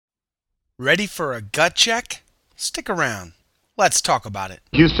Ready for a gut check? Stick around. Let's talk about it.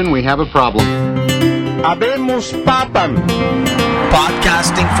 Houston, we have a problem. Habemos papan.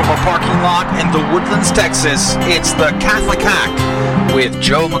 Podcasting from a parking lot in the Woodlands, Texas, it's the Catholic Hack with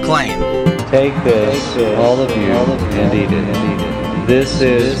Joe McClain. Take this, all of you, and eat it. This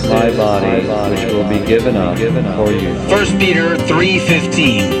is my body, which will be given up for you. 1 Peter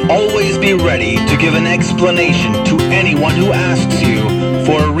 3:15. Always be ready to give an explanation to anyone who asks you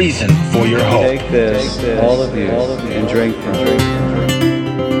for a reason for your hope. Take this, all of you, and drink from it.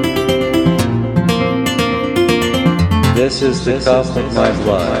 This is the cup of my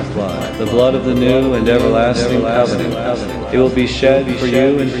blood, the blood of the new and everlasting covenant. It will be shed for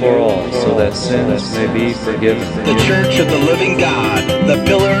you and for all, so that sins may be forgiven. The Church of the Living God, the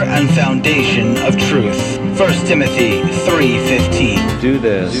pillar and foundation of truth. 1 Timothy 3:15. Do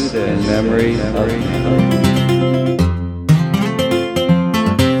this in memory of me.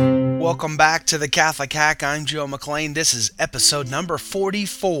 Welcome back to the Catholic Hack. I'm Joe McClain. This is episode number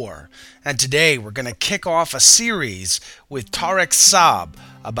 44. And today we're going to kick off a series with Tarek Saab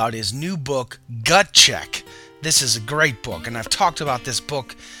about his new book, Gut Check. This is a great book, and I've talked about this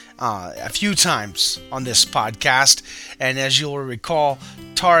book a few times on this podcast. And as you'll recall,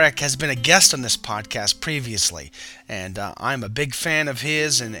 Tarek has been a guest on this podcast previously. And I'm a big fan of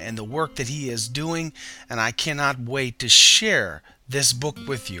his and the work that he is doing. And I cannot wait to share this book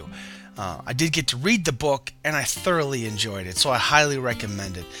with you. I did get to read the book, and I thoroughly enjoyed it, so I highly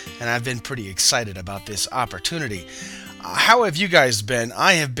recommend it, and I've been pretty excited about this opportunity. How have you guys been?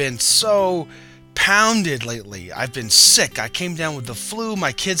 I have been so pounded lately. I've been sick. I came down with the flu.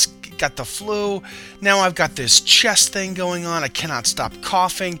 My kids got the flu. Now I've got this chest thing going on. I cannot stop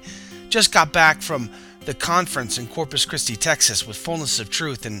coughing. Just got back from the conference in Corpus Christi, Texas with Fullness of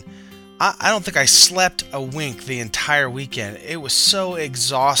Truth, and I don't think I slept a wink the entire weekend. It was so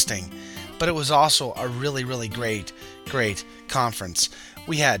exhausting, but it was also a really, really great conference.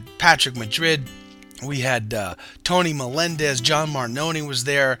 We had Patrick Madrid, we had Tony Melendez, John Marnoni was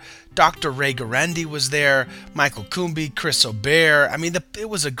there, Dr. Ray Garandi was there, Michael Kumbi, Chris Aubert. I mean, it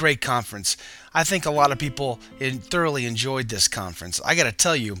was a great conference. I think a lot of people thoroughly enjoyed this conference. I got to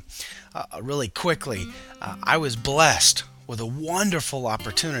tell you, really quickly, I was blessed with a wonderful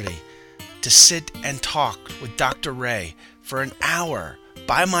opportunity to sit and talk with Dr. Ray for an hour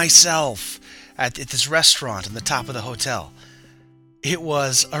by myself at this restaurant on the top of the hotel. It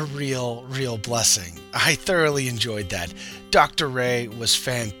was a real blessing. I thoroughly enjoyed that. Dr. Ray was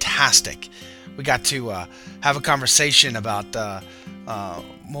fantastic. We got to have a conversation about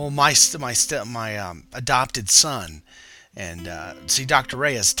my adopted son, and see, Dr.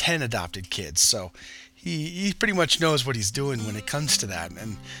 Ray has 10 adopted kids, so he pretty much knows what he's doing when it comes to that,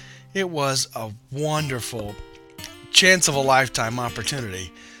 and it was a wonderful, chance of a lifetime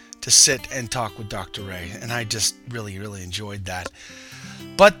opportunity to sit and talk with Dr. Ray, and I just really enjoyed that.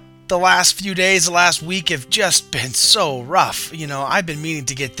 But the last few days, the last week have just been so rough. You know, I've been meaning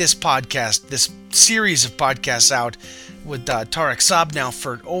to get this series of podcasts out with Tarek Saab now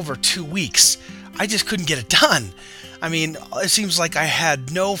for over 2 weeks. I just couldn't get it done. I mean, it seems like I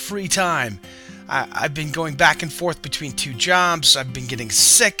had no free time. I've been going back and forth between 2 jobs. I've been getting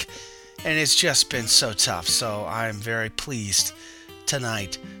sick, and it's just been so tough. So I'm very pleased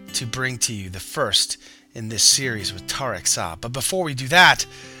tonight to bring to you the first in this series with Tarek Saab. But before we do that,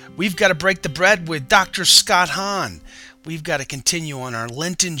 we've got to break the bread with Dr. Scott Hahn. We've got to continue on our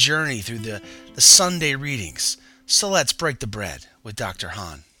Lenten journey through the Sunday readings. So let's break the bread with Dr.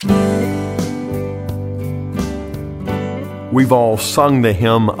 Hahn. We've all sung the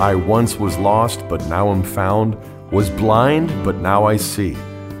hymn, I once was lost, but now am found, was blind, but now I see.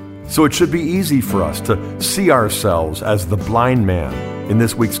 So it should be easy for us to see ourselves as the blind man in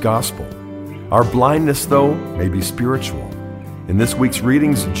this week's gospel. Our blindness, though, may be spiritual. In this week's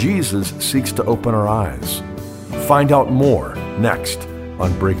readings, Jesus seeks to open our eyes. Find out more next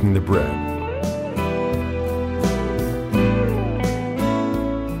on Breaking the Bread.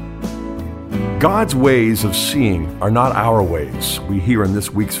 God's ways of seeing are not our ways, we hear in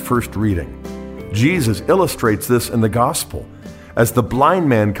this week's first reading. Jesus illustrates this in the gospel as the blind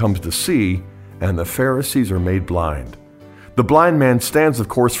man comes to see and the Pharisees are made blind. The blind man stands, of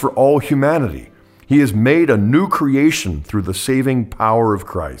course, for all humanity. He is made a new creation through the saving power of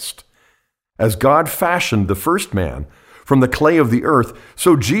Christ. As God fashioned the first man from the clay of the earth,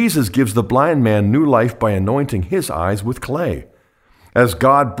 so Jesus gives the blind man new life by anointing his eyes with clay. As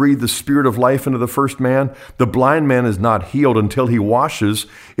God breathed the spirit of life into the first man, the blind man is not healed until he washes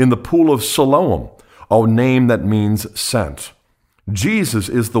in the pool of Siloam, a name that means sent. Jesus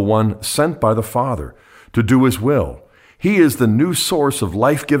is the one sent by the Father to do his will. He is the new source of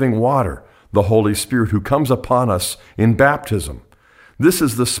life-giving water, the Holy Spirit who comes upon us in baptism. This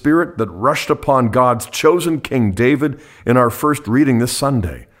is the Spirit that rushed upon God's chosen King David in our first reading this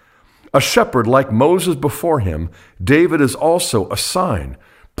Sunday. A shepherd like Moses before him, David is also a sign,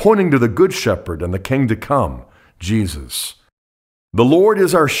 pointing to the Good Shepherd and the King to come, Jesus. The Lord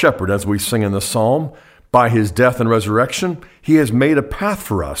is our shepherd, as we sing in the psalm. By his death and resurrection, he has made a path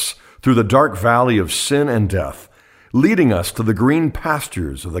for us through the dark valley of sin and death, leading us to the green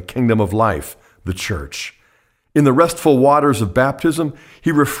pastures of the kingdom of life, the church. In the restful waters of baptism,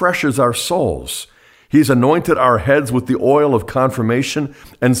 he refreshes our souls. He's anointed our heads with the oil of confirmation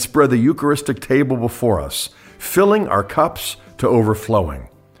and spread the Eucharistic table before us, filling our cups to overflowing.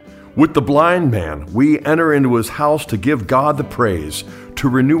 With the blind man, we enter into his house to give God the praise, to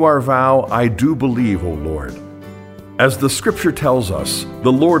renew our vow, I do believe, O Lord. As the scripture tells us,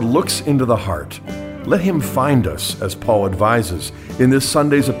 the Lord looks into the heart. Let him find us, as Paul advises in this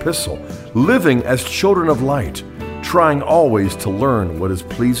Sunday's epistle, living as children of light, trying always to learn what is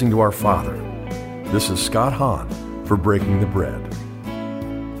pleasing to our Father. This is Scott Hahn for Breaking the Bread.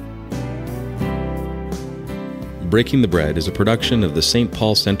 Breaking the Bread is a production of the St.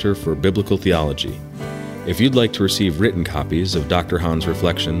 Paul Center for Biblical Theology. If you'd like to receive written copies of Dr. Hahn's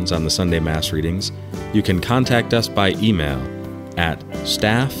reflections on the Sunday Mass readings, you can contact us by email at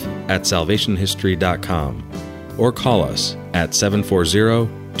staff@salvationhistory.com or call us at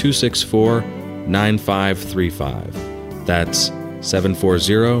 740-264-9535. That's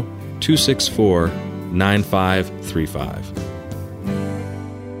 740-264-9535.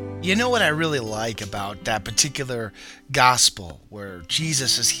 You know what I really like about that particular gospel where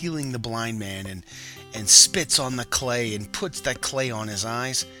Jesus is healing the blind man and spits on the clay and puts that clay on his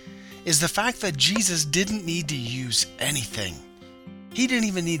eyes is the fact that Jesus didn't need to use anything. He didn't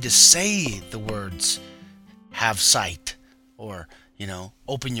even need to say the words, have sight, or,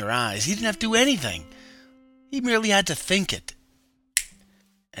 open your eyes. He didn't have to do anything. He merely had to think it.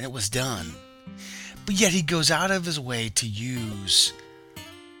 And it was done. But yet he goes out of his way to use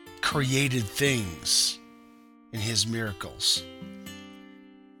created things in his miracles.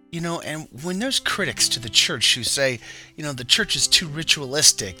 And when there's critics to the church who say, the church is too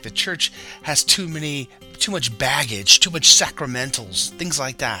ritualistic, the church has too much baggage, too much sacramentals, things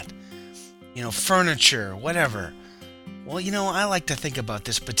like that, furniture, whatever. Well, I like to think about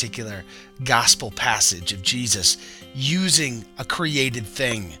this particular gospel passage of Jesus using a created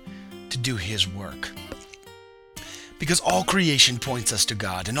thing to do his work. Because all creation points us to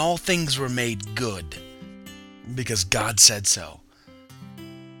God, and all things were made good because God said so.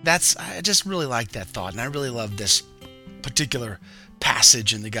 I just really like that thought, and I really love this particular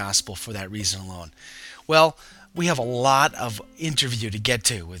passage in the gospel for that reason alone. Well, we have a lot of interview to get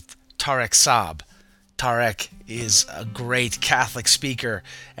to with Tarek Saab. Tarek is a great Catholic speaker,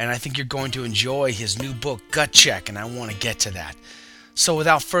 and I think you're going to enjoy his new book, Gut Check, and I want to get to that. So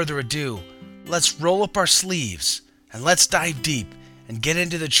without further ado, let's roll up our sleeves and let's dive deep and get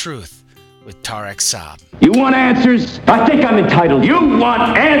into the truth with Tarek Saab. You want answers? I think I'm entitled. You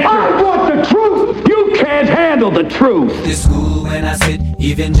want answers? I want the truth! You can't handle the truth! This school when I sit,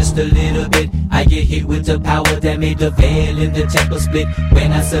 even just a little bit, I get hit with the power that made the veil in the temple split.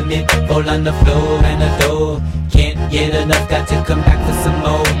 When I submit, fall on the floor and adore. Can't get enough, got to come back for some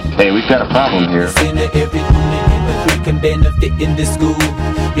more. Hey, we've got a problem here. Sinner, every human hypocrite can benefit in this school.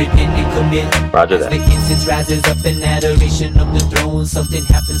 Repent and commit. Roger As that. the incense rises up in adoration of the throne, something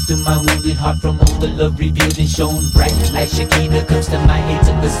happens to my wounded heart from all the love revealed and shown. Bright like Shekinah comes to my aid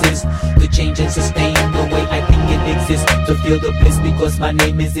to assist, to change and sustain the way I think it exists, to feel the bliss because my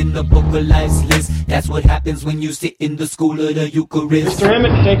name is in the book of life's list. That's what happens when you sit in the school of the Eucharist. Mr.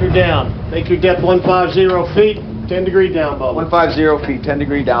 Emmett, take her down. Make her depth 150 feet, 10 degree down, Bubba. 150 feet, 10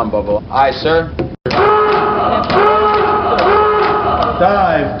 degree down, Bubba. Aye, sir.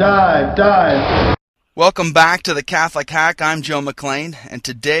 Dive, dive, dive. Welcome back to the Catholic Hack. I'm Joe McLean, and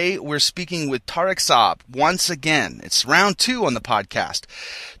today we're speaking with Tarek Saab once again. It's round 2 on the podcast.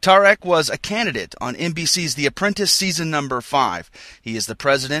 Tarek was a candidate on NBC's The Apprentice season number 5. He is the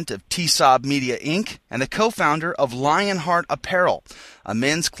president of T-Saab Media Inc. and the co-founder of Lionheart Apparel, a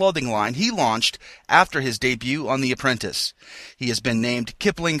men's clothing line he launched after his debut on The Apprentice. He has been named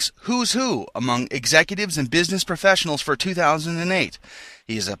Kipling's Who's Who among executives and business professionals for 2008.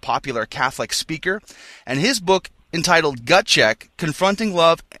 He is a popular Catholic speaker, and his book, entitled Gut Check, Confronting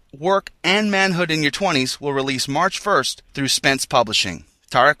Love, Work, and Manhood in Your 20s, will release March 1st through Spence Publishing.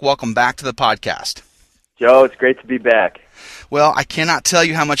 Tarek, welcome back to the podcast. Joe, it's great to be back. Well, I cannot tell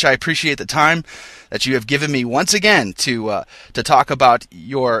you how much I appreciate the time that you have given me once again to talk about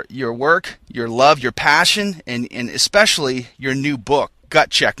your work, your love, your passion, and especially your new book, Gut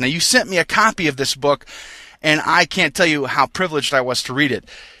Check. Now, you sent me a copy of this book, and I can't tell you how privileged I was to read it.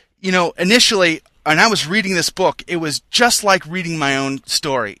 You know, initially, when I was reading this book, it was just like reading my own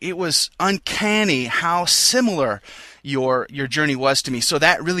story. It was uncanny how similar your journey was to me. So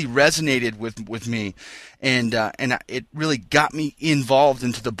that really resonated with me, and it really got me involved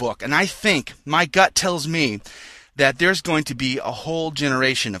into the book. And I think my gut tells me that there's going to be a whole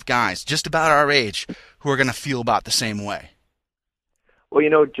generation of guys just about our age who are going to feel about the same way. Well, you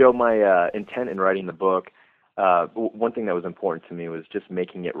know, Joe, my intent in writing the book, one thing that was important to me was just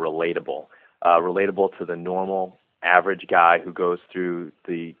making it relatable. Relatable to the normal, average guy who goes through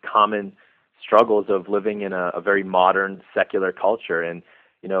the common struggles of living in a very modern, secular culture. And,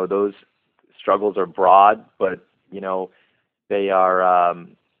 you know, those struggles are broad, but, you know, they are,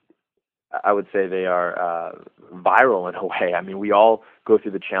 I would say they are viral in a way. I mean, we all go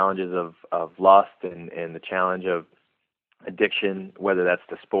through the challenges of lust and the challenge of addiction, whether that's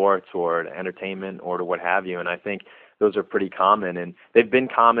to sports or to entertainment or to what have you. And I think those are pretty common, and they've been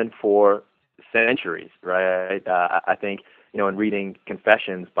common for centuries, right? I think, you know, in reading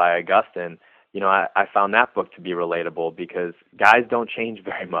Confessions by Augustine, you know, I found that book to be relatable because guys don't change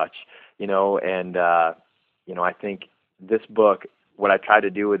very much, you know, and, you know, I think this book, what I try to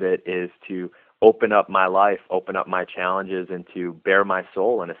do with it is to open up my life, open up my challenges, and to bare my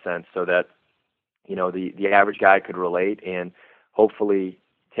soul in a sense so that, you know, the average guy could relate and hopefully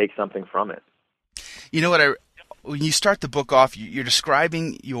take something from it. You know what, when you start the book off, you're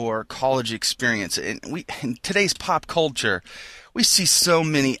describing your college experience. And in today's pop culture, we see so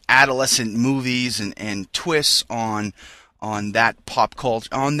many adolescent movies and twists on that pop culture,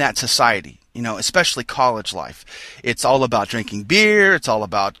 on that society, you know, especially college life. It's all about drinking beer, it's all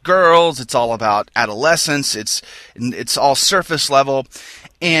about girls, it's all about adolescence, it's all surface level.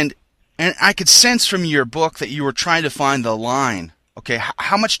 And I could sense from your book that you were trying to find the line. Okay,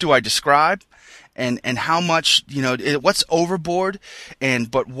 how much do I describe? And how much, you know, what's overboard,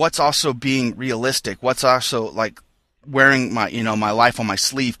 but what's also being realistic? What's also like wearing my, you know, my life on my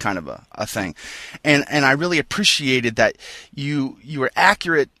sleeve kind of a thing. And I really appreciated that you were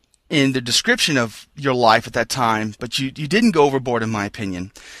accurate in the description of your life at that time, but you didn't go overboard in my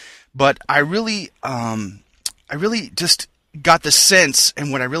opinion. But I really just got the sense,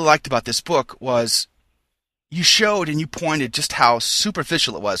 and what I really liked about this book was you showed and you pointed just how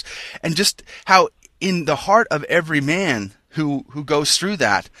superficial it was, and just how in the heart of every man who goes through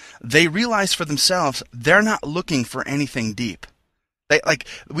that, they realize for themselves they're not looking for anything deep.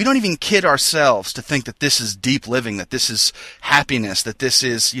 We don't even kid ourselves to think that this is deep living, that this is happiness, that this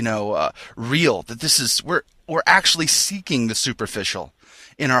is, you know, real, that this is, we're actually seeking the superficial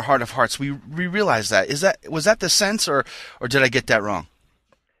in our heart of hearts. We realize that. Was that the sense, or did I get that wrong?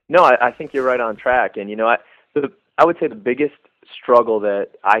 No, I think you're right on track. And, you know, I would say the biggest struggle that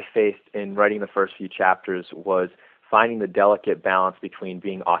I faced in writing the first few chapters was finding the delicate balance between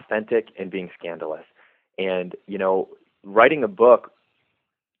being authentic and being scandalous. And, you know, writing a book,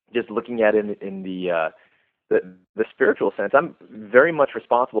 just looking at it in the spiritual sense, I'm very much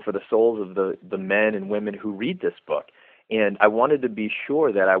responsible for the souls of the men and women who read this book. And I wanted to be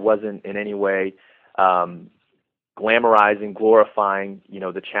sure that I wasn't in any way glamorizing, glorifying, you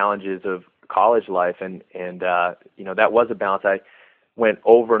know, the challenges of college life, and you know, that was a balance. I went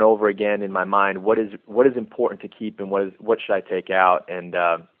over and over again in my mind, what is important to keep and what should I take out, and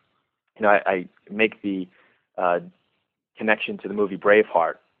you know, I make the connection to the movie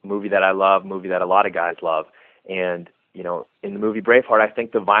Braveheart, a movie that I love, a movie that a lot of guys love, and you know, in the movie Braveheart, I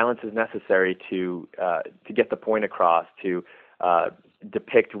think the violence is necessary to get the point across, to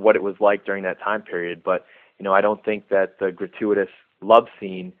depict what it was like during that time period, but you know, I don't think that the gratuitous love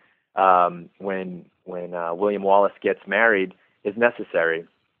scene when William Wallace gets married is necessary.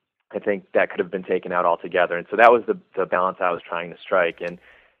 I think that could have been taken out altogether. And so that was the balance I was trying to strike. And,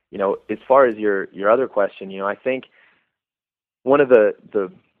 you know, as far as your other question, you know, I think one of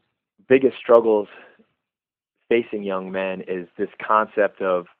the biggest struggles facing young men is this concept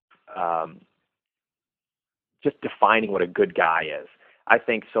of just defining what a good guy is. I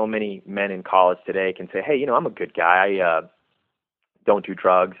think so many men in college today can say, hey, you know, I'm a good guy. I don't do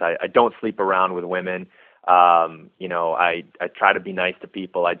drugs. I don't sleep around with women. You know, I try to be nice to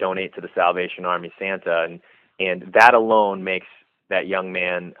people. I donate to the Salvation Army Santa, and that alone makes that young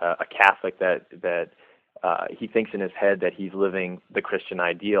man a Catholic, that he thinks in his head that he's living the Christian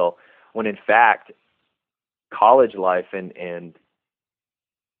ideal, when in fact college life and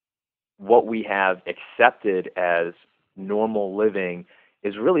what we have accepted as normal living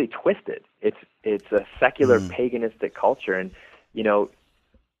is really twisted. It's a secular paganistic culture, and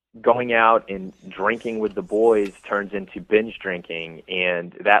going out and drinking with the boys turns into binge drinking,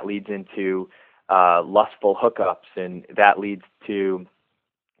 and that leads into lustful hookups, and that leads to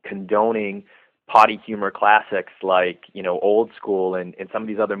condoning potty humor classics like Old School and some of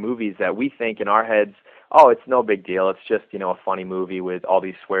these other movies that we think in our heads, oh, it's no big deal, it's just a funny movie with all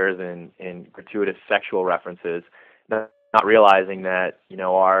these swears and gratuitous sexual references, not realizing that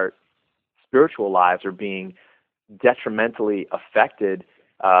our spiritual lives are being detrimentally affected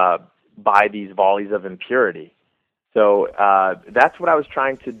by these volleys of impurity. So that's what I was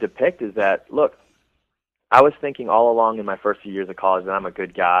trying to depict, is that, look, I was thinking all along in my first few years of college that I'm a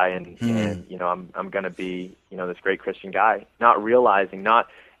good guy and I'm going to be this great Christian guy, not realizing, not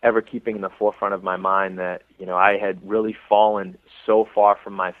ever keeping in the forefront of my mind that I had really fallen so far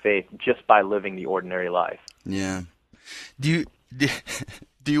from my faith just by living the ordinary life. Yeah. Do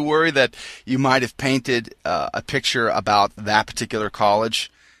you worry that you might have painted a picture about that particular college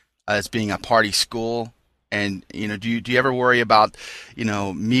as being a party school? And do you ever worry about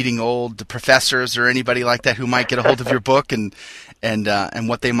meeting old professors or anybody like that who might get a hold of your book and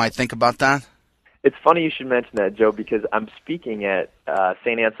what they might think about that? It's funny you should mention that, Joe, because I'm speaking at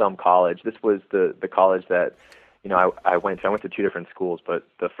St. Anselm College. This was the college that I went to. I went to two different schools, but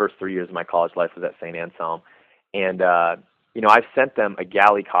the first 3 years of my college life was at St. Anselm. And I've sent them a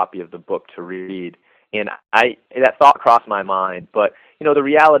galley copy of the book to read, and that thought crossed my mind. But the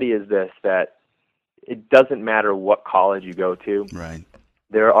reality is this, that it doesn't matter what college you go to. Right.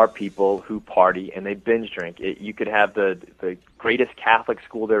 There are people who party and they binge drink. You could have the greatest Catholic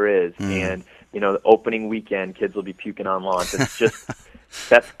school there is, and the opening weekend, kids will be puking on lawns. It's just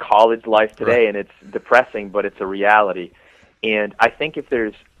that's college life today, and it's depressing, but it's a reality. And I think if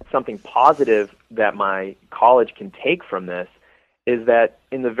there's something positive that my college can take from this, is that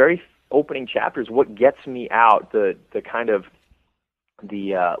in the very opening chapters, what gets me out, the kind of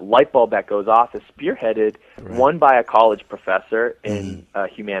the light bulb that goes off, is spearheaded, one, by a college professor in a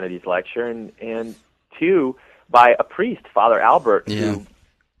humanities lecture, and two, by a priest, Father Albert, who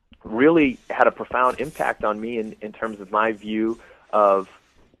really had a profound impact on me in terms of my view of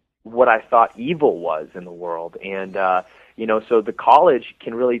what I thought evil was in the world. And so the college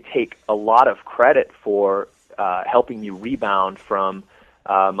can really take a lot of credit for helping me rebound from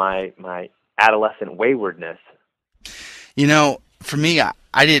my adolescent waywardness. For me,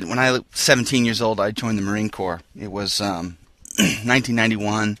 I did, when I was 17 years old, I joined the Marine Corps. It was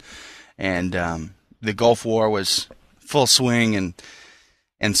 1991, and the Gulf War was full swing,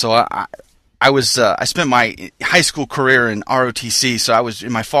 and so I spent my high school career in ROTC. So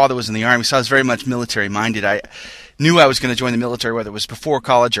my father was in the Army, so I was very much military minded. I knew I was going to join the military, whether it was before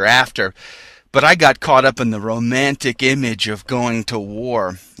college or after. But I got caught up in the romantic image of going to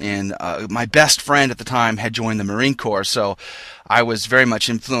war, and my best friend at the time had joined the Marine Corps, so I was very much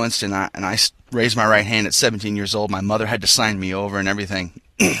influenced, and I raised my right hand at 17 years old. My mother had to sign me over and everything,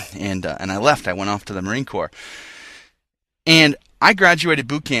 and I left. I went off to the Marine Corps, and I graduated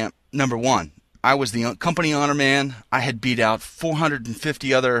boot camp number 1. I was the company honor man. I had beat out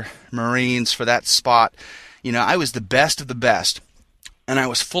 450 other Marines for that spot. I was the best of the best. And I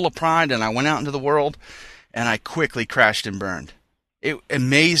was full of pride, and I went out into the world, and I quickly crashed and burned. It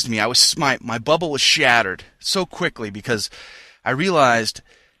amazed me. My bubble was shattered so quickly, because I realized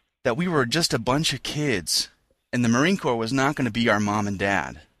that we were just a bunch of kids, and the Marine Corps was not going to be our mom and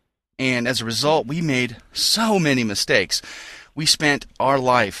dad. And as a result, we made so many mistakes. We spent our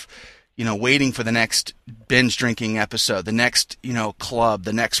life, waiting for the next binge drinking episode, the next, club,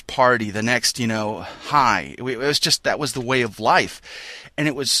 the next party, the next, high. It was just, that was the way of life. And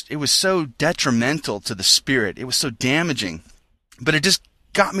it was so detrimental to the spirit. It was so damaging. But it just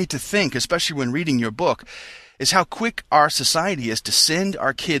got me to think, especially when reading your book, is how quick our society is to send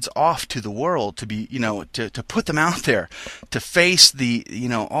our kids off to the world, to be, to put them out there, to face the,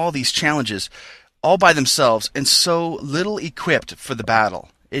 all these challenges all by themselves, and so little equipped for the battle.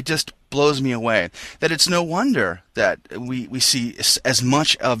 It just blows me away that it's no wonder that we see as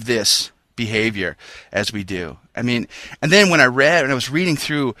much of this behavior as we do. I mean, and then when I was reading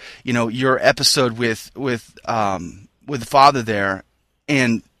through, your episode with the father there,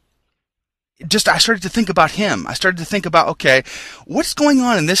 and I started to think about him. I started to think about, okay, what's going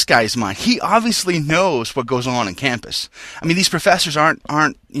on in this guy's mind? He obviously knows what goes on campus. I mean, these professors aren't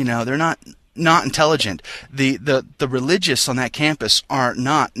they're not intelligent. The religious on that campus are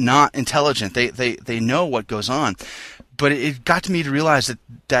not intelligent. They know what goes on. But it got to me to realize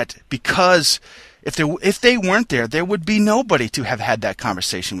that because if they weren't there would be nobody to have had that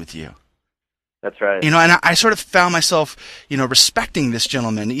conversation with you. That's right. And I sort of found myself, respecting this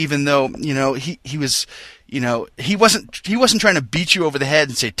gentleman, even though, he was, he wasn't trying to beat you over the head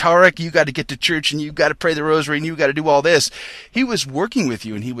and say, Tarek, you got to get to church and you got to pray the rosary and you got to do all this. He was working with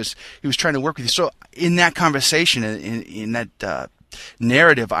you, and he was trying to work with you. So in that conversation, in that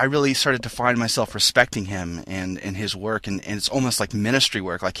narrative, I really started to find myself respecting him and his work, and it's almost like ministry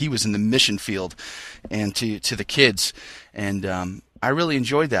work, like he was in the mission field and to the kids. And I really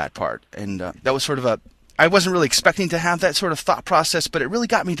enjoyed that part, and that was sort of I wasn't really expecting to have that sort of thought process, but it really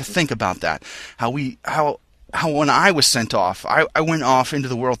got me to think about that. How when I was sent off, I went off into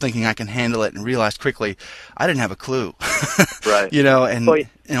the world thinking I can handle it, and realized quickly I didn't have a clue. Right. And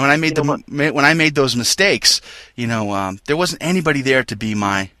when I made those mistakes, there wasn't anybody there to be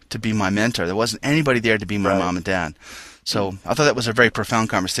my mentor. There wasn't anybody there to be my mom and dad. So I thought that was a very profound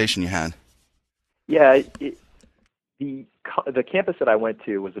conversation you had. Yeah. The campus that I went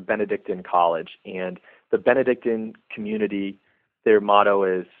to was a Benedictine college, and the Benedictine community, their motto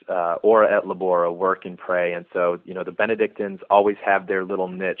is ora et labora, work and pray. And so, the Benedictines always have their little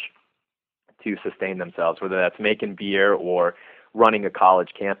niche to sustain themselves, whether that's making beer or running a college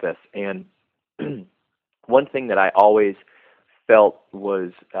campus. And one thing that I always felt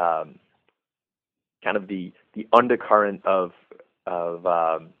was kind of the undercurrent of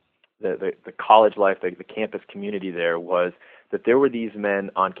the college life, the campus community there, was that there were these men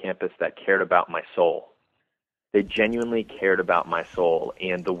on campus that cared about my soul. They genuinely cared about my soul,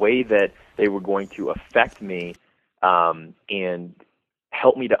 and the way that they were going to affect me and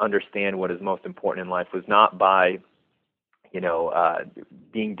help me to understand what is most important in life was not by,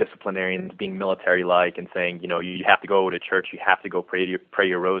 being disciplinarians, being military-like, and saying, you have to go to church, you have to go pray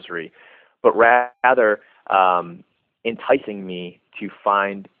your rosary, but rather enticing me to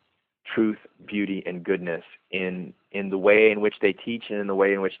find truth, beauty, and goodness in the way in which they teach and in the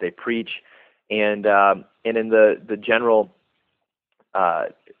way in which they preach, and in the general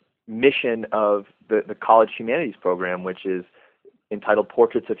mission of the College Humanities program, which is entitled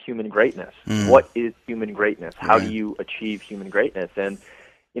Portraits of Human Greatness. What is human greatness? How do you achieve human greatness? And,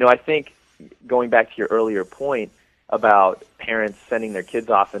 I think, going back to your earlier point about parents sending their kids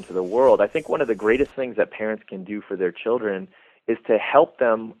off into the world, I think one of the greatest things that parents can do for their children is to help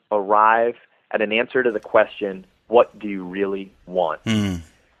them arrive at an answer to the question, what do you really want?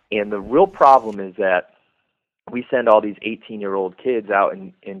 And the real problem is that we send all these 18-year-old kids out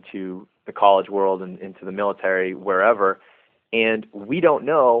into the college world and into the military, wherever, and we don't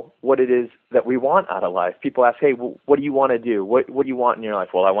know what it is that we want out of life. People ask, hey, well, what do you want to do? What do you want in your life?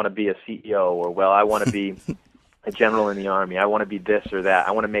 Well, I want to be a CEO, or, well, I want to be a general in the Army. I want to be this or that.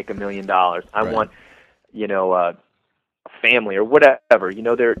 I want to make $1 million. I want, family or whatever.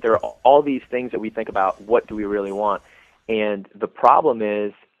 There are all these things that we think about, what do we really want? And the problem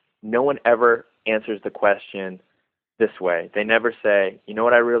is no one ever answers the question this way. They never say, you know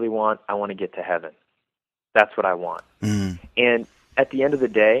what I really want? I want to get to heaven. That's what I want. And at the end of the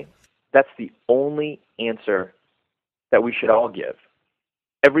day, that's the only answer that we should all give.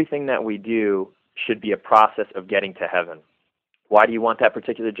 Everything that we do should be a process of getting to heaven. Why do you want that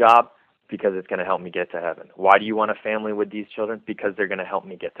particular job? Because it's going to help me get to heaven. Why do you want a family with these children? Because they're going to help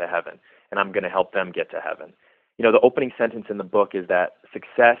me get to heaven, and I'm going to help them get to heaven. The opening sentence in the book is that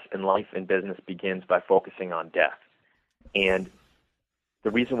success in life and business begins by focusing on death. And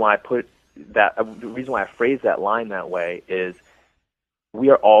the reason why I phrase that line that way is we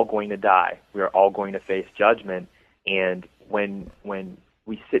are all going to die. We are all going to face judgment. And when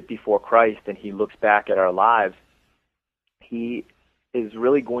we sit before Christ and he looks back at our lives, he is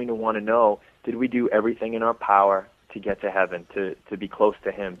really going to want to know, did we do everything in our power to get to heaven, to be close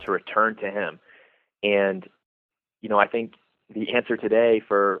to him, to return to him? And, I think the answer today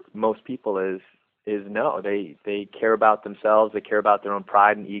for most people is no. They care about themselves. They care about their own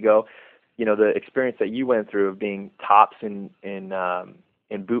pride and ego. The experience that you went through of being tops in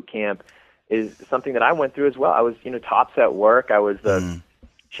boot camp is something that I went through as well. I was, tops at work. I was the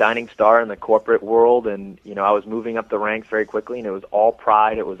shining star in the corporate world, and I was moving up the ranks very quickly, and it was all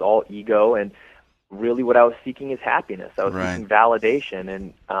pride, it was all ego, and really what I was seeking is happiness. I was seeking validation,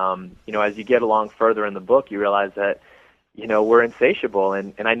 and as you get along further in the book, you realize that we're insatiable,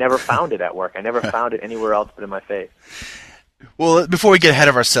 and I never found it at work. I never found it anywhere else but in my faith. Well, before we get ahead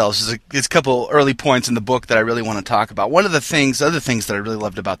of ourselves, there's a couple early points in the book that I really want to talk about. One of the other things that I really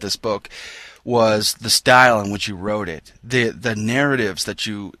loved about this book was the style in which you wrote it, the narratives that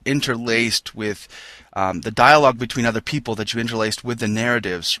you interlaced with the dialogue between other people that you interlaced with the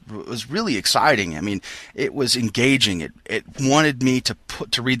narratives was really exciting. I mean, it was engaging. It wanted me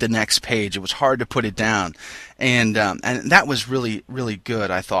to read the next page. It was hard to put it down, and that was really, really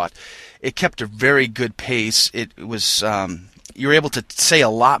good. I thought it kept a very good pace. It was you were able to say a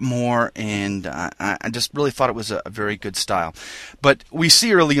lot more, and I just really thought it was a very good style. But we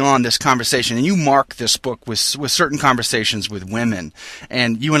see early on this conversation, and you mark this book with certain conversations with women,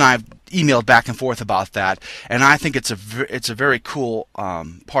 and you and I have emailed back and forth about that, and I think it's a very cool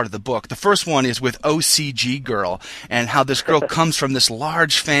part of the book. The first one is with OCG Girl, and how this girl comes from this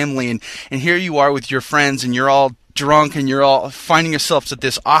large family, and here you are with your friends, and you're all drunk, and you're all finding yourselves at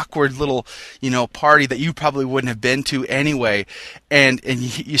this awkward little, party that you probably wouldn't have been to anyway, and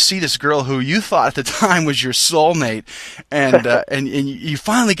you see this girl who you thought at the time was your soulmate, and and you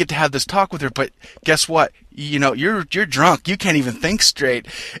finally get to have this talk with her, but guess what? You're drunk. You can't even think straight,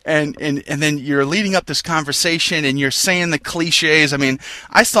 and then you're leading up this conversation, and you're saying the cliches. I mean,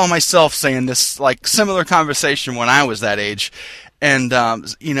 I saw myself saying this similar conversation when I was that age. And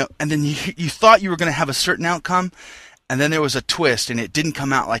and then you thought you were going to have a certain outcome, and then there was a twist, and it didn't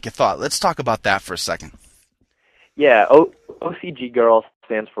come out like you thought. Let's talk about that for a second. Yeah, OCG Girl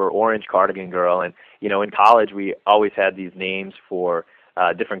stands for Orange Cardigan Girl, and in college we always had these names for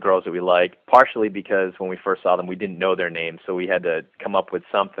different girls that we liked, partially because when we first saw them we didn't know their names, so we had to come up with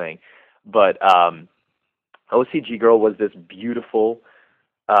something. But OCG Girl was this beautiful,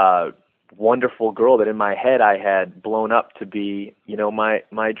 wonderful girl that in my head I had blown up to be,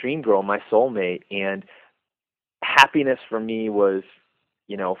 my dream girl, my soulmate. And happiness for me was,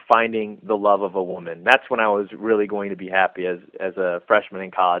 finding the love of a woman. That's when I was really going to be happy as a freshman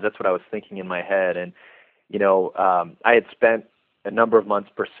in college. That's what I was thinking in my head. And, I had spent a number of months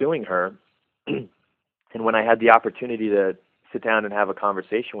pursuing her. And when I had the opportunity to sit down and have a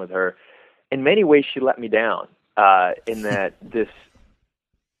conversation with her, in many ways she let me down, in that this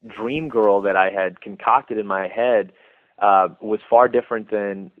dream girl that I had concocted in my head was far different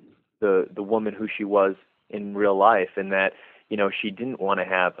than the woman who she was in real life, and that she didn't want to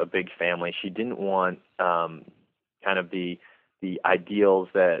have a big family. She didn't want kind of the ideals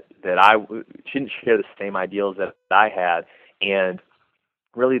that she didn't share the same ideals that I had. And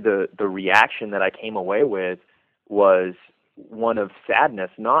really the reaction that I came away with was one of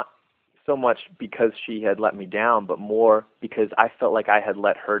sadness, not so much because she had let me down, but more because I felt like I had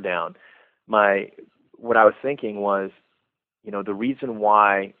let her down. What I was thinking was, the reason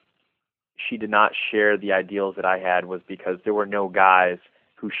why she did not share the ideals that I had was because there were no guys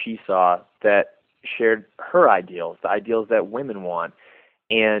who she saw that shared her ideals, the ideals that women want.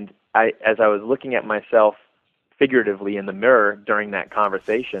 And as I was looking at myself figuratively in the mirror during that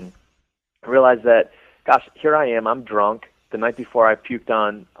conversation, I realized that, gosh, here I am, I'm drunk. The night before I puked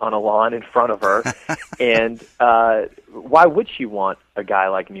on a lawn in front of her, and why would she want a guy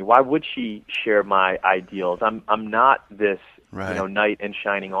like me? Why would she share my ideals? I'm not this knight in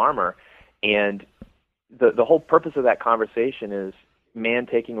shining armor, and the whole purpose of that conversation is man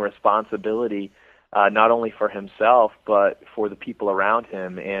taking responsibility not only for himself but for the people around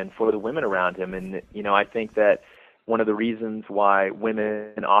him and for the women around him. And I think that one of the reasons why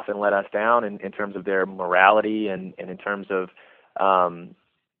women often let us down in terms of their morality and in terms of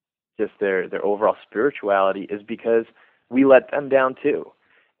just their overall spirituality is because we let them down too.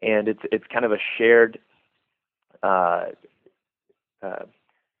 And it's kind of a shared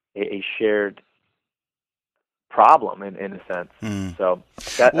shared problem in a sense. So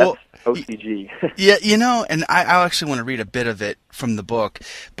that's OCG. Yeah, and I actually want to read a bit of it from the book,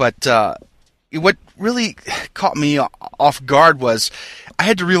 but what really caught me off guard was I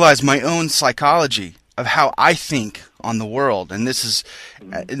had to realize my own psychology of how I think on the world, and this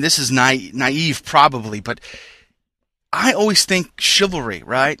is naive probably, but I always think chivalry,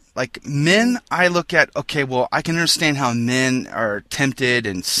 right? Like men, I look at, okay, well, I can understand how men are tempted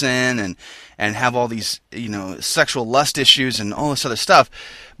and sin and have all these, sexual lust issues and all this other stuff,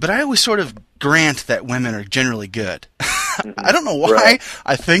 but I always sort of grant that women are generally good. I don't know why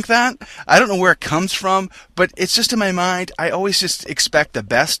I think that. I don't know where it comes from, but it's just in my mind. I always just expect the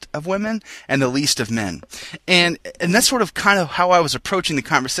best of women and the least of men. And that's sort of kind of how I was approaching the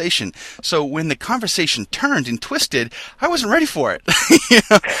conversation. So when the conversation turned and twisted, I wasn't ready for it.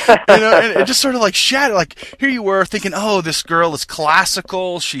 And it just sort of shattered. Like here you were thinking, oh, this girl is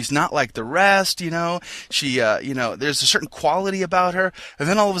classical. She's not like the rest, She, there's a certain quality about her. And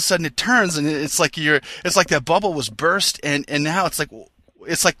then all of a sudden it turns and it's like that bubble was burst. And now it's like,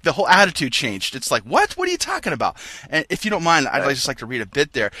 it's like the whole attitude changed. It's like, what are you talking about? And if you don't mind, I'd just like to read a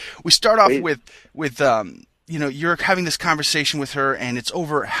bit there. We start off with you're having this conversation with her, and it's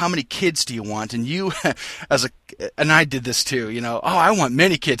over how many kids do you want? And you, and I did this too, I want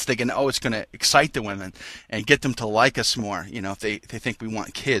many kids, thinking, it's going to excite the women and get them to like us more, if they think we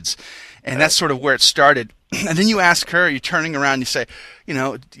want kids. And that's sort of where it started. And then you ask her, you're turning around, and you say,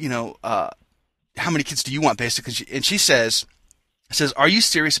 how many kids do you want, basically? And she says, are you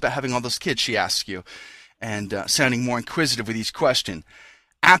serious about having all those kids? She asks you, and sounding more inquisitive with each question.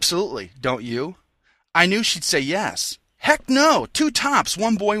 Absolutely, don't you? I knew she'd say yes. Heck no, 2 tops,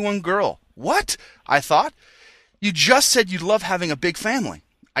 1 boy, 1 girl. What? I thought. You just said you love having a big family.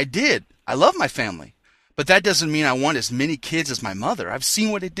 I did. I love my family. But that doesn't mean I want as many kids as my mother. I've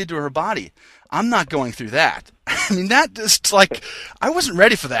seen what it did to her body. I'm not going through that. I mean, that just like, I wasn't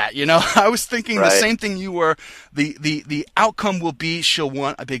ready for that, I was thinking the same thing you were. The outcome will be she'll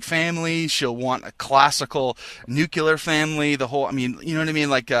want a big family. She'll want a classical nuclear family. The whole, you know what I mean?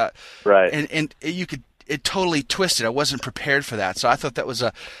 Like, and you could, it totally twisted. I wasn't prepared for that. So I thought that was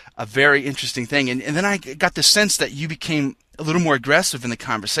a very interesting thing. And then I got the sense that you became a little more aggressive in the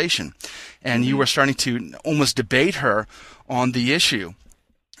conversation, and you were starting to almost debate her on the issue.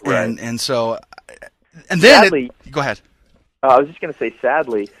 Right. And so, and then sadly, go ahead. I was just going to say,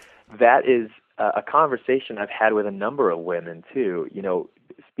 sadly, that is a conversation I've had with a number of women too.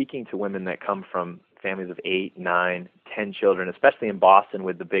 Speaking to women that come from families of 8, 9, 10 children, especially in Boston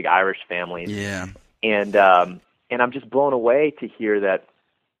with the big Irish families. Yeah. And I'm just blown away to hear that,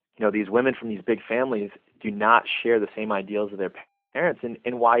 these women from these big families do not share the same ideals of their parents.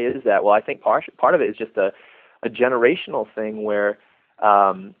 And why is that? Well, I think part of it is just a generational thing where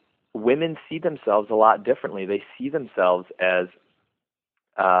women see themselves a lot differently. They see themselves as,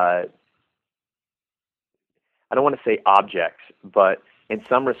 I don't want to say objects, but in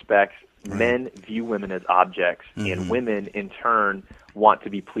some respects, men view women as objects, and women in turn want to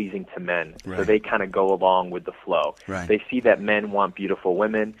be pleasing to men. So they kind of go along with the flow. They see that men want beautiful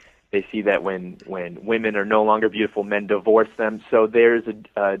women. They see that when women are no longer beautiful, men divorce them. So there's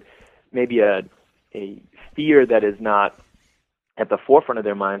maybe a fear that is not at the forefront of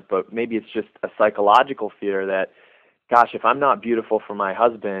their minds, but maybe it's just a psychological fear that, gosh, if I'm not beautiful for my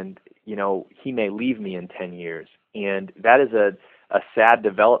husband, he may leave me in 10 years. And that is a sad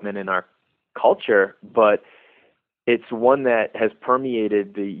development in our culture, but it's one that has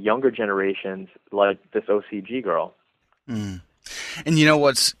permeated the younger generations, like this OCG girl. And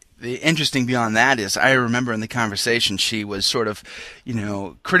what's the interesting beyond that is, I remember in the conversation she was sort of,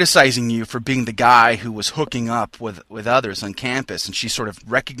 criticizing you for being the guy who was hooking up with others on campus, and she sort of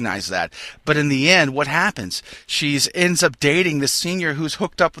recognized that. But in the end, what happens? She ends up dating this senior who's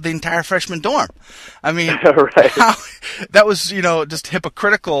hooked up with the entire freshman dorm. I mean, that was, just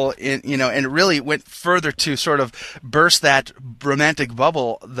hypocritical, and it really went further to sort of burst that romantic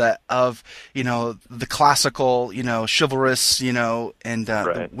bubble of the classical, chivalrous, and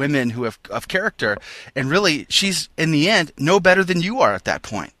the women who have of character, and really she's in the end no better than you are at that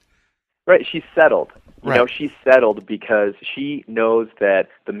point. Right, she's settled. She's settled because she knows that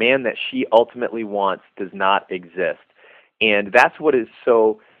the man that she ultimately wants does not exist. And that's what is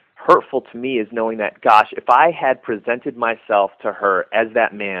so hurtful to me, is knowing that, gosh, if I had presented myself to her as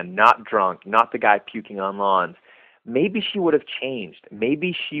that man, not drunk, not the guy puking on lawns, maybe she would have changed.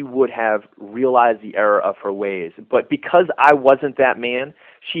 Maybe she would have realized the error of her ways. But because I wasn't that man,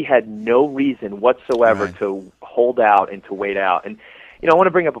 she had no reason whatsoever to hold out and to wait out. And, I want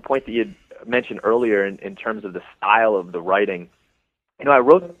to bring up a point that you had mentioned earlier in terms of the style of the writing. I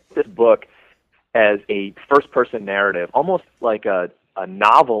wrote this book as a first-person narrative, almost like a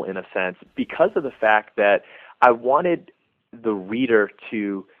novel in a sense, because of the fact that I wanted the reader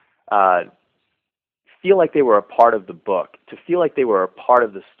to feel like they were a part of the book, to feel like they were a part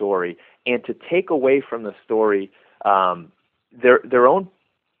of the story, and to take away from the story their own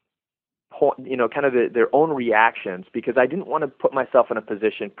kind of their own reactions, because I didn't want to put myself in a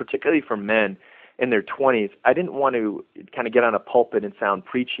position, particularly for men in their 20s, I didn't want to kind of get on a pulpit and sound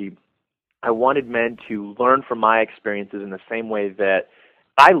preachy. I wanted men to learn from my experiences in the same way that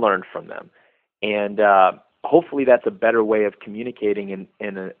I learned from them. And hopefully that's a better way of communicating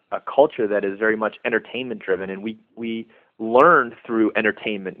in a culture that is very much entertainment-driven. And we learn through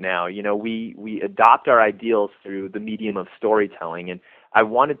entertainment now. We adopt our ideals through the medium of storytelling. And I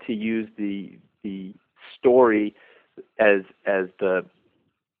wanted to use the story as the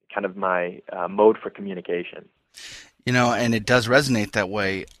kind of my mode for communication. And it does resonate that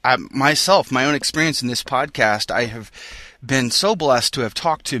way. My own experience in this podcast, I have been so blessed to have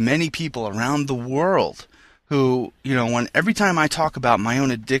talked to many people around the world who, when every time I talk about my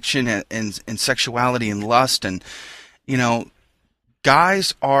own addiction and sexuality and lust, and,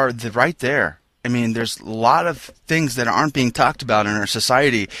 guys are right there. I mean, there's a lot of things that aren't being talked about in our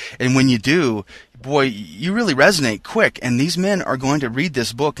society, and when you do, boy, you really resonate quick, and these men are going to read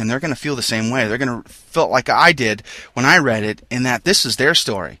this book, and they're going to feel the same way. They're going to feel like I did when I read it, in that this is their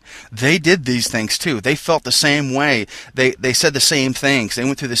story. They did these things too. They felt the same way. They said the same things. They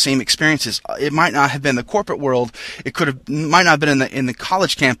went through the same experiences. It might not have been the corporate world. Might not have been in the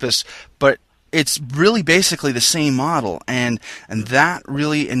college campus, but it's really basically the same model, and that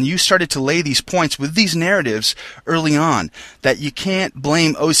really, and you started to lay these points with these narratives early on, that you can't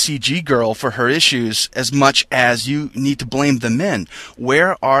blame OCG girl for her issues as much as you need to blame the men.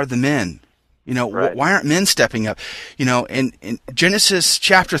 Where are the men? Right. Why aren't men stepping up? And Genesis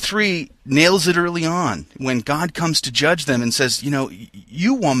chapter 3 nails it early on when God comes to judge them and says,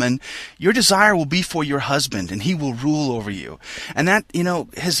 you woman, your desire will be for your husband and he will rule over you. And that,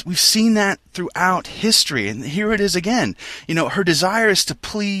 we've seen that throughout history. And here it is again. Her desire is to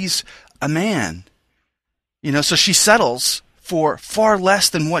please a man. So she settles for far less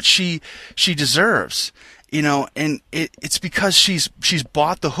than what she deserves. And it's because she's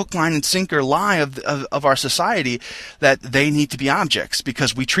bought the hook, line, and sinker lie of our society that they need to be objects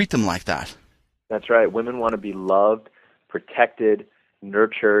because we treat them like that. That's right. Women want to be loved, protected,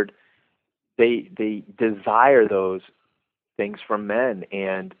 nurtured. They desire those things from men,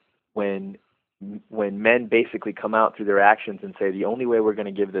 and when men basically come out through their actions and say, the only way we're going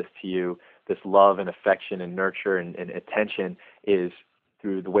to give this to you, this love and affection and nurture and attention, is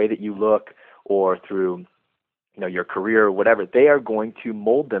through the way that you look or through your career or whatever, they are going to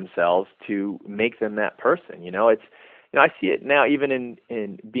mold themselves to make them that person. It's, I see it now even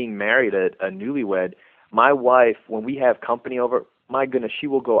in being married, a newlywed. My wife, when we have company over, my goodness, she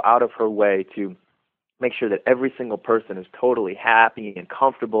will go out of her way to make sure that every single person is totally happy and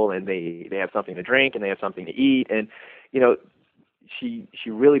comfortable, and they have something to drink and they have something to eat. And, she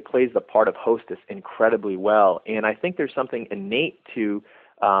really plays the part of hostess incredibly well. And I think there's something innate to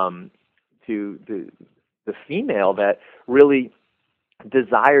the female that really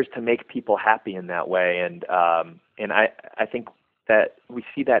desires to make people happy in that way, and I think that we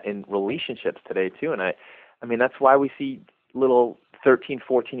see that in relationships today too, and I mean that's why we see little 13,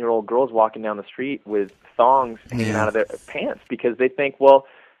 14-year-old girls walking down the street with thongs hanging out of their pants because they think, well,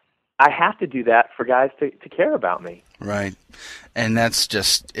 I have to do that for guys to care about me. Right, and that's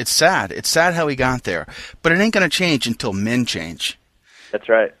just, it's sad. It's sad how we got there, but it ain't going to change until men change. That's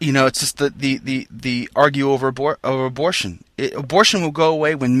right. It's just the argue over abortion. Abortion will go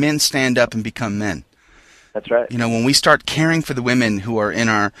away when men stand up and become men. That's right. When we start caring for the women who are in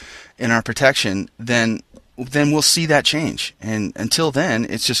our protection, then we'll see that change. And until then,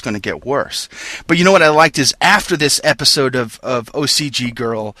 it's just going to get worse. But what I liked is after this episode of OCG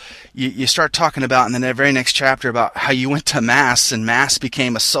Girl, you start talking about in the very next chapter about how you went to Mass, and Mass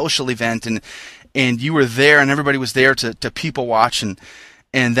became a social event, and you were there, and everybody was there to people watch, and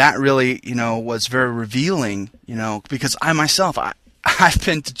that really, was very revealing, because I myself, I've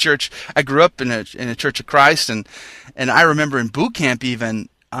been to church. I grew up in a Church of Christ, and I remember in boot camp even,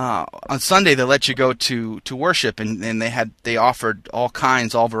 on Sunday they let you go to worship, and they offered all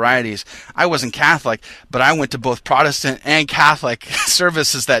kinds, all varieties. I wasn't Catholic, but I went to both Protestant and Catholic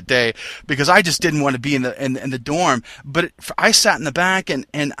services that day because I just didn't want to be in the dorm. But I sat in the back,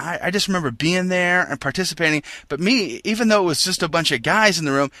 and I just remember being there and participating. But me, even though it was just a bunch of guys in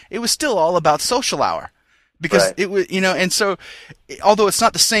the room, it was still all about social hour. Because right. It was, and so, although it's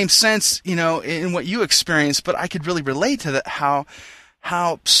not the same sense, in what you experienced, but I could really relate to that, how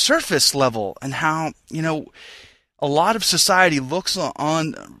surface level and how, a lot of society looks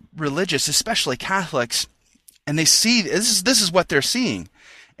on religious, especially Catholics, and they see, this is what they're seeing.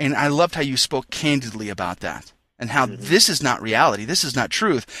 And I loved how you spoke candidly about that and how this is not reality. This is not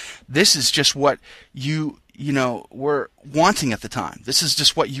truth. This is just what you were wanting at the time. This is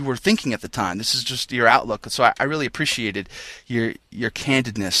just what you were thinking at the time. This is just your outlook. So I really appreciated your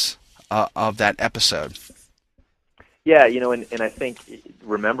candidness of that episode. Yeah, and I think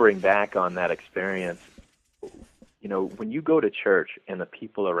remembering back on that experience, when you go to church and the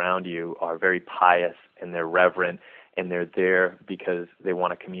people around you are very pious and they're reverent and they're there because they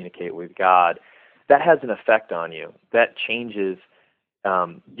want to communicate with God, that has an effect on you. That changes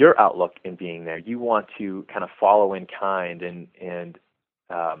your outlook in being there. You want to kind of follow in kind, and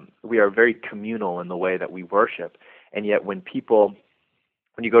we are very communal in the way that we worship. And yet when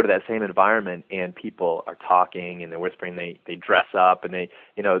you go to that same environment and people are talking and they're whispering, they dress up and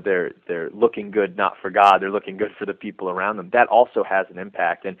they're looking good not for God, they're looking good for the people around them. That also has an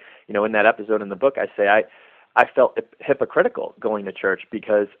impact. And in that episode in the book, I say I felt hypocritical going to church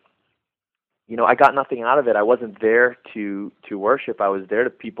because, I got nothing out of it. I wasn't there to worship. I was there to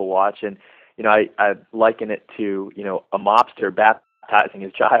people watch. And, I liken it to, a mobster baptizing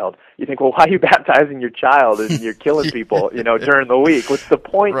his child. You think, well, why are you baptizing your child and you're killing people, during the week? What's the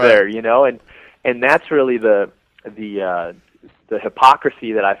point there, And that's really the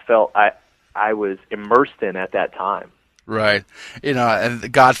hypocrisy that I felt I was immersed in at that time. Right. And the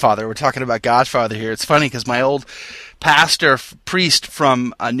Godfather, we're talking about Godfather here. It's funny because my old priest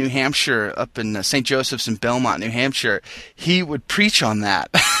from New Hampshire, up in St. Joseph's in Belmont, New Hampshire, he would preach on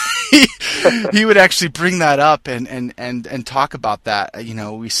that. He would actually bring that up and talk about that.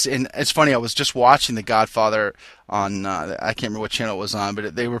 And it's funny, I was just watching The Godfather on, I can't remember what channel it was on,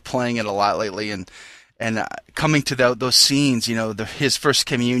 but they were playing it a lot lately, and coming to those scenes, his first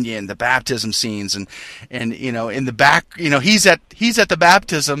communion, the baptism scenes, and in the back, he's at the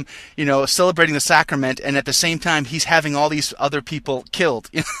baptism, celebrating the sacrament, and at the same time he's having all these other people killed,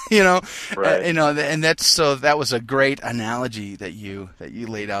 right. And that was a great analogy that you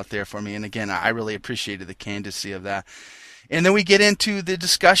laid out there for me, and again, I really appreciated the candidacy of that. And then we get into the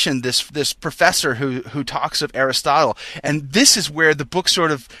discussion, this professor who talks of Aristotle. And this is where the book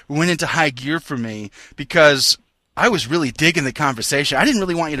sort of went into high gear for me, because I was really digging the conversation. I didn't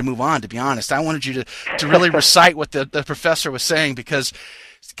really want you to move on, to be honest. I wanted you to really recite what the professor was saying, because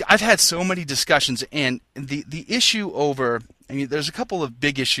I've had so many discussions, and the issue over, there's a couple of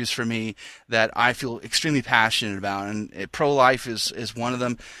big issues for me that I feel extremely passionate about, and pro-life is one of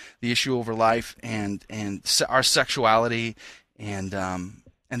them. The issue over life and our sexuality, and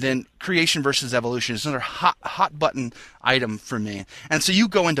then creation versus evolution is another hot button item for me. And so you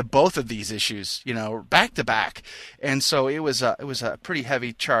go into both of these issues, back to back, and so it was a pretty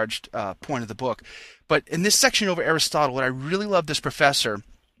heavy charged point of the book. But in this section over Aristotle, what I really love this professor,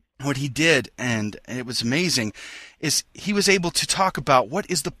 what he did, and it was amazing, is he was able to talk about what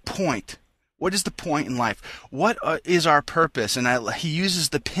is the point. What is the point in life? What is our purpose? And he uses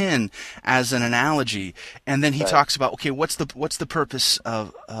the pin as an analogy, and then he talks about, okay, what's the purpose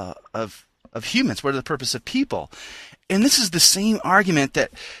of humans? What are the purpose of people? And this is the same argument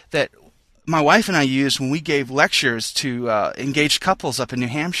that my wife and I used when we gave lectures to engaged couples up in New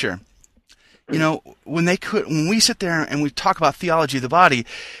Hampshire. When we sit there and we talk about theology of the body,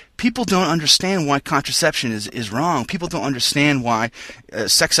 people don't understand why contraception is wrong. People don't understand why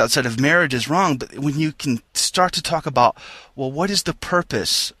sex outside of marriage is wrong. But when you can start to talk about, well, what is the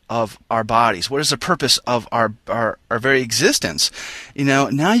purpose of our bodies? What is the purpose of our very existence?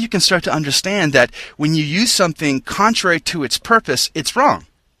 Now you can start to understand that when you use something contrary to its purpose, it's wrong.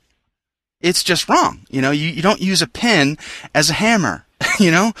 It's just wrong. You don't use a pen as a hammer.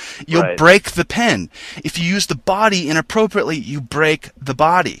 You'll break the pen. If you use the body inappropriately, you break the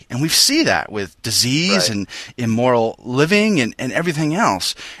body. And we see that with disease and immoral living and everything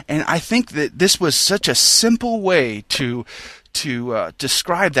else. And I think that this was such a simple way to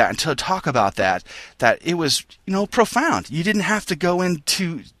describe that and to talk about that it was, profound. You didn't have to go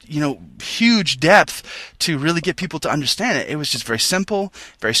into, huge depth to really get people to understand it. It was just very simple,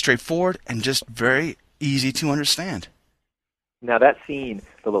 very straightforward, and just very easy to understand. Now that scene,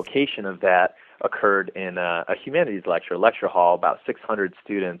 the location of that occurred in a humanities lecture hall, about 600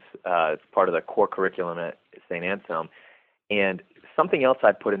 students. It's part of the core curriculum at St. Anselm. And something else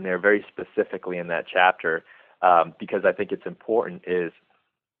I put in there very specifically in that chapter, because I think it's important, is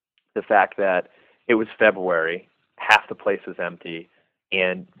the fact that it was February, half the place was empty,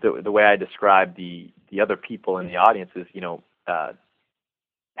 and the way I described the other people in the audience is,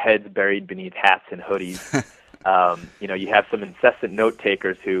 heads buried beneath hats and hoodies. You have some incessant note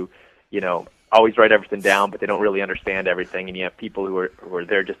takers who, always write everything down, but they don't really understand everything. And you have people who are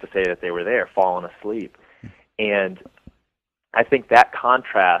there just to say that they were there, falling asleep. And I think that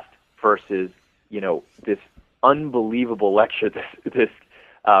contrast versus, this unbelievable lecture this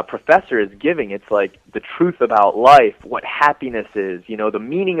professor is giving, it's like the truth about life, what happiness is, the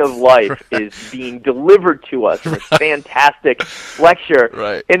meaning of life is being delivered to us in this fantastic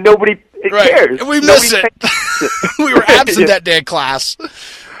lecture, and nobody cares. And we miss it. We were absent that day in class.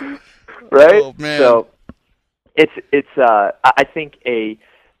 Right? Oh, man. So it's I think an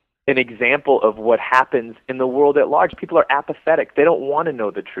example of what happens in the world at large. People are apathetic. They don't want to know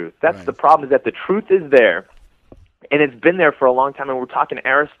the truth. That's the problem, is that the truth is there. And it's been there for a long time, and we're talking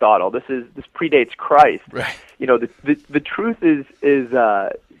Aristotle. This predates Christ. Right. The truth is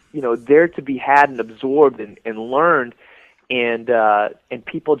there to be had and absorbed and learned, and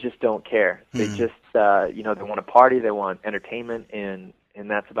people just don't care. They just they want to party, they want entertainment, and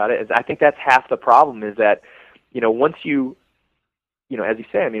that's about it. I think that's half the problem, is that once you as you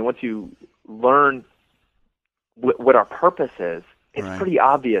say, once you learn what our purpose is, it's Right. pretty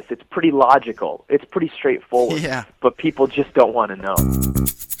obvious. It's pretty logical. It's pretty straightforward. Yeah. But people just don't want to know.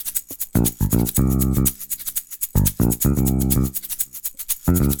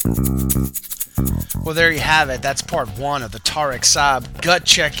 Well, there you have it. That's part one of the Tarek Saab Gut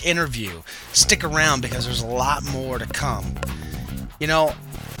Check interview. Stick around because there's a lot more to come. You know,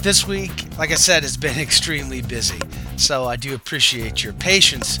 this week, like I said, has been extremely busy. So I do appreciate your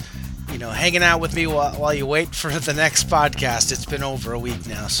patience, hanging out with me while you wait for the next podcast. It's been over a week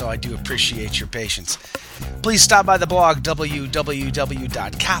now, so I do appreciate your patience. Please stop by the blog,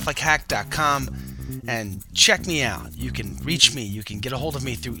 www.catholichack.com, and check me out. You can reach me. You can get a hold of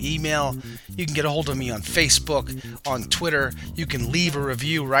me through email. You can get a hold of me on Facebook, on Twitter. You can leave a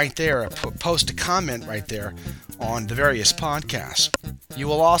review right there, post a comment right there on the various podcasts. You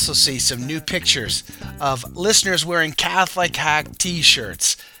will also see some new pictures of listeners wearing Catholic Hack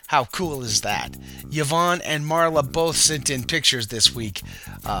t-shirts. How cool is that? Yvonne and Marla both sent in pictures this week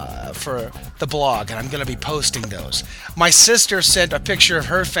for the blog, and I'm going to be posting those. My sister sent a picture of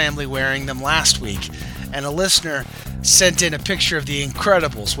her family wearing them last week, and a listener sent in a picture of the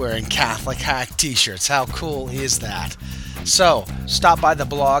Incredibles wearing Catholic Hack t-shirts. How cool is that? So, stop by the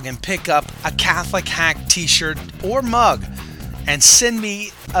blog and pick up a Catholic Hack t-shirt or mug and send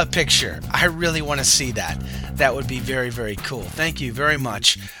me a picture. I really want to see that. That would be very, very cool. Thank you very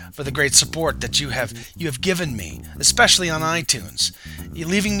much for the great support that you have given me, especially on iTunes. You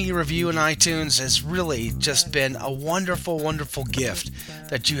leaving me a review on iTunes has really just been a wonderful, wonderful gift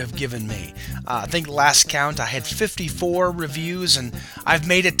that you have given me. I think last count I had 54 reviews, and I've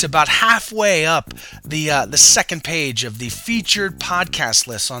made it to about halfway up the second page of the featured podcast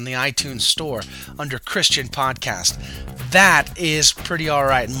list on the iTunes store under Christian Podcast. That is pretty all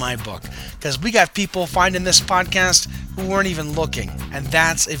right in my book, because we got people finding this podcast who weren't even looking, and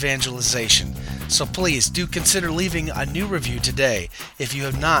that's evangelization. So please do consider leaving a new review today if you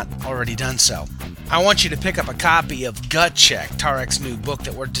have not already done so. I want you to pick up a copy of Gut Check, Tarek's new book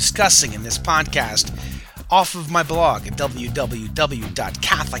that we're discussing in this podcast, off of my blog at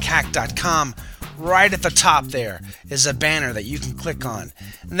www.catholichack.com. Right at the top there is a banner that you can click on,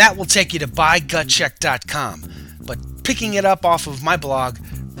 and that will take you to buygutcheck.com. But picking it up off of my blog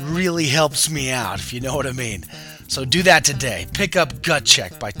really helps me out, if you know what I mean. So do that today. Pick up Gut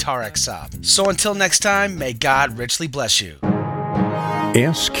Check by Tarek Saab. So until next time, may God richly bless you.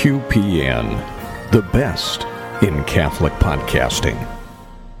 SQPN, the best in Catholic podcasting.